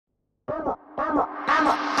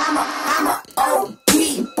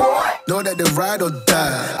Know that they ride or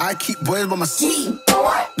die. I keep boys by my side.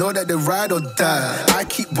 Know that they ride or die. I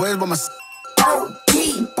keep boys by my side.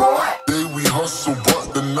 Day we hustle,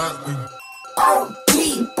 but the night we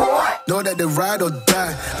know that they ride or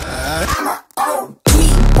die.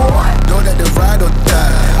 Know that they ride or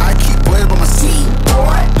die. I keep boys by my side.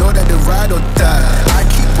 Know that they ride or die. I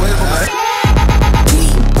keep boys by my side.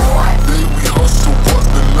 Day we hustle, but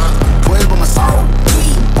the night we boys by my side.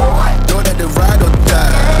 Know that they ride or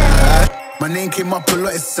die. My name came up a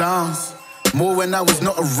lot, it sounds more when I was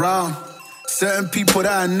not around. Certain people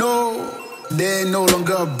that I know, they ain't no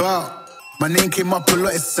longer about. My name came up a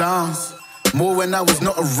lot, it sounds more when I was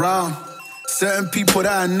not around. Certain people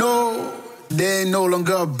that I know, they ain't no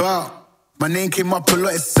longer about. My name came up a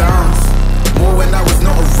lot, it sounds more when I was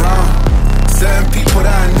not around. Certain people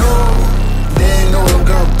that I know, they ain't no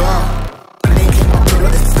longer about. My name came up a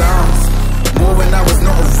lot, it sounds more when I was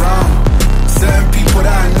not around. Certain people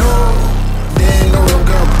that I know, they ain't no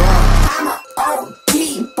longer about.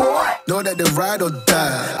 Know that they ride or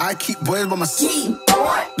die. I keep boys by my side.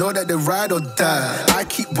 Know that they ride or die. I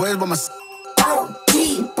keep boys by my side.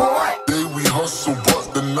 Day we hustle,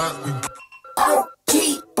 but the night we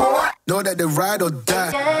know that they ride or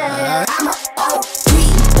die.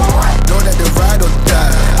 Know that they ride or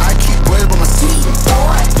die. I keep boys by my side.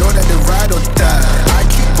 Know that they ride or die. I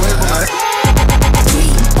keep boys by my side.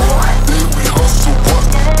 Day we hustle, but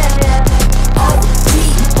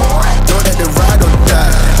know that they ride or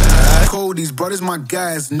die. Cold, these brothers my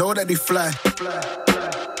guys. Know that they fly.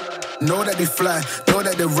 Know that they fly. Know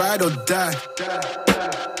that they ride or die.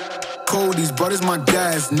 Cold, these brothers my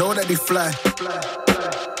guys. Know that they fly.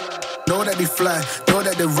 Know that they fly. Know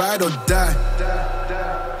that they ride or die.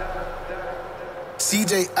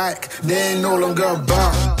 CJ Ike, they ain't no longer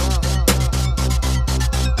about.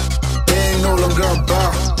 They ain't no longer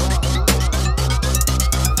about.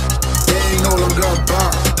 They ain't no longer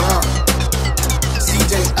about.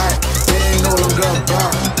 CJ Ike, they ain't no longer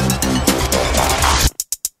about.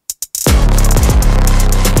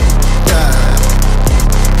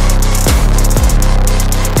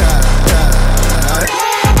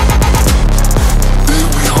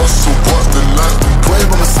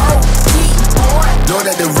 Know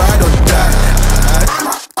that they ride or die.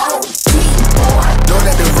 Know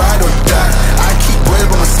that they ride or die. I keep boys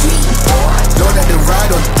by my side. Know that they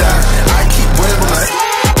ride or die. I keep boys by my side.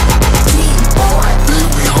 day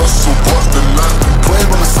we hustle, but the night we Boys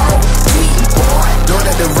by my side. Know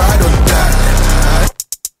that they ride or die.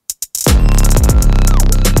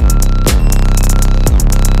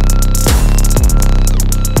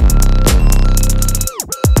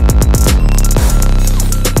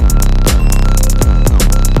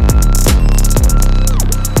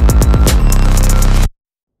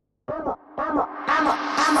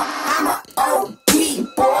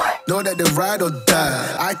 Know that they ride or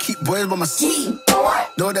die. I keep boys by my side.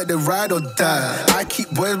 Know that they ride or die. I keep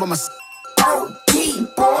boys by my side.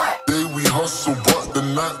 day we hustle, but the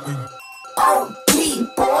night we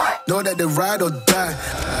Know that they ride or die.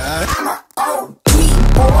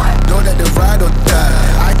 Know that they ride or die.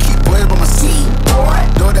 I keep boys by my side.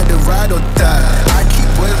 Know that they ride or die. I keep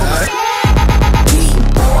boys by my side.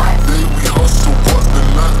 day we hustle, but the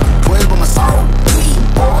night we Boys by my side.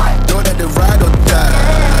 Know that they ride or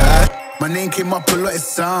die. My name came up a lot, it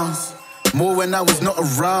sounds more when I was not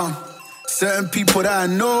around. Certain people that I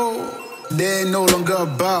know, they ain't no longer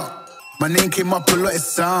about. My name came up a lot, it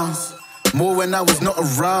sounds more when I was not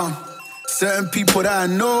around. Certain people that I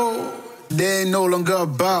know, they ain't no longer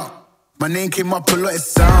about. My name came up a lot, it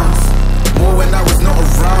sounds more when I was not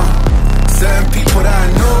around. Certain people that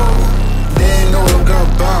I know, they ain't no longer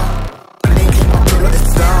about. My name came up a lot, it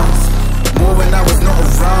sounds more when I was not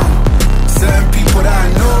around. Certain people that I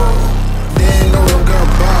know, they ain't no longer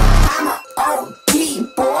about.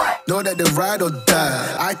 Know that they ride or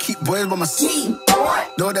die. I keep boys by my side.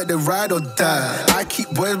 Know that they ride or die. I keep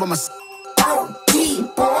boys by my side.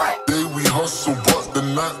 day we hustle, but the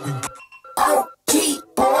night we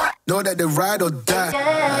Know that they ride or die. Know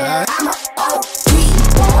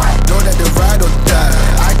that they ride or die.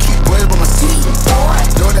 I keep boys by my side.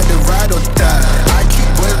 Know that they ride or die. I keep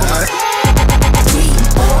boys by my side.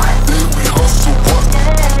 day we hustle, but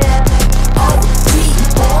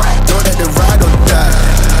Know that they ride or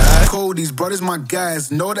die. Cold, these brothers my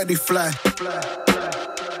guys. Know that they fly.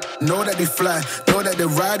 Know that they fly. Know that they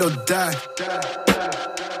ride or die.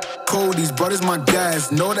 Cold, these brothers my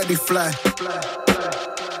guys. Know that they fly.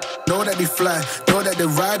 Know that they fly. Know that they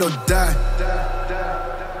ride or die.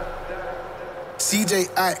 CJ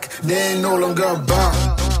Ike, they ain't no longer about.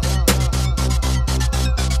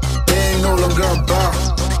 They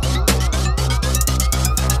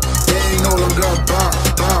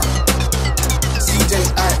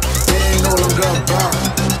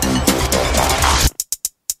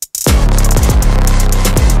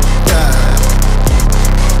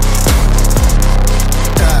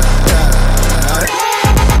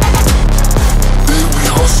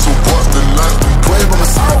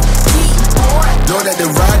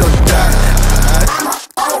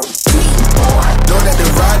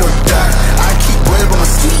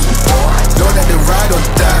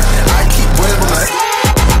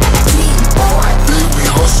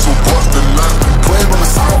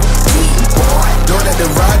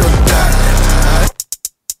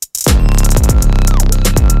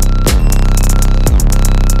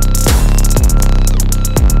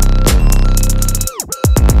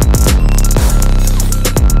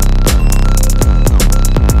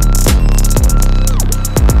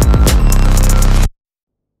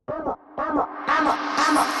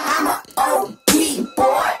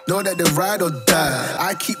Know that they ride or die.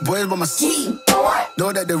 I keep boys by my side.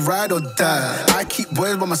 Know that they ride or die. I keep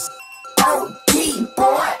boys by my side.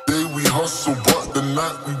 Day we hustle, but the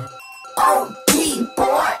night we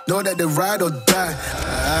Know that they ride or die.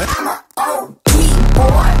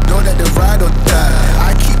 Know that they ride or die.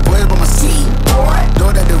 I keep boys by my side.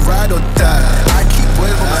 Know that they ride or die. I keep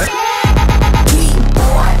boys by my side.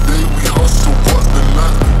 Day we hustle, but the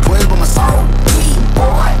night we Boys by my side.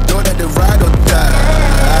 Know that they ride or die.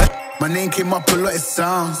 My name came up a lot, it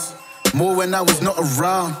sounds more when I was not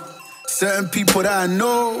around. Certain people that I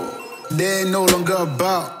know, they ain't no longer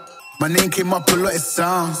about. My name came up a lot, it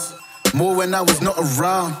sounds more when I was not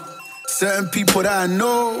around. Certain people that I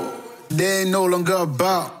know, they ain't no longer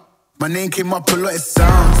about. My name came up a lot, it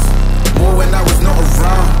sounds more when I was not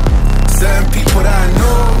around. Certain people that I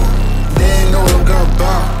know, they ain't no longer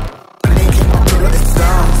about. My name came up a lot, it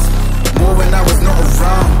sounds more when I was not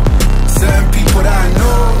around. Certain people that I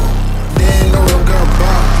know, they ain't no longer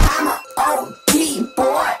about.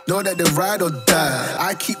 Know that they ride or die.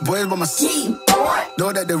 I keep boys by my side.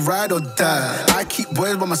 Know that they ride or die. I keep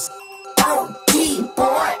boys by my side.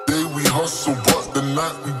 Day we hustle, but the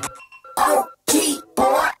night we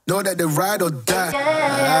Know that they ride or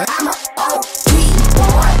die.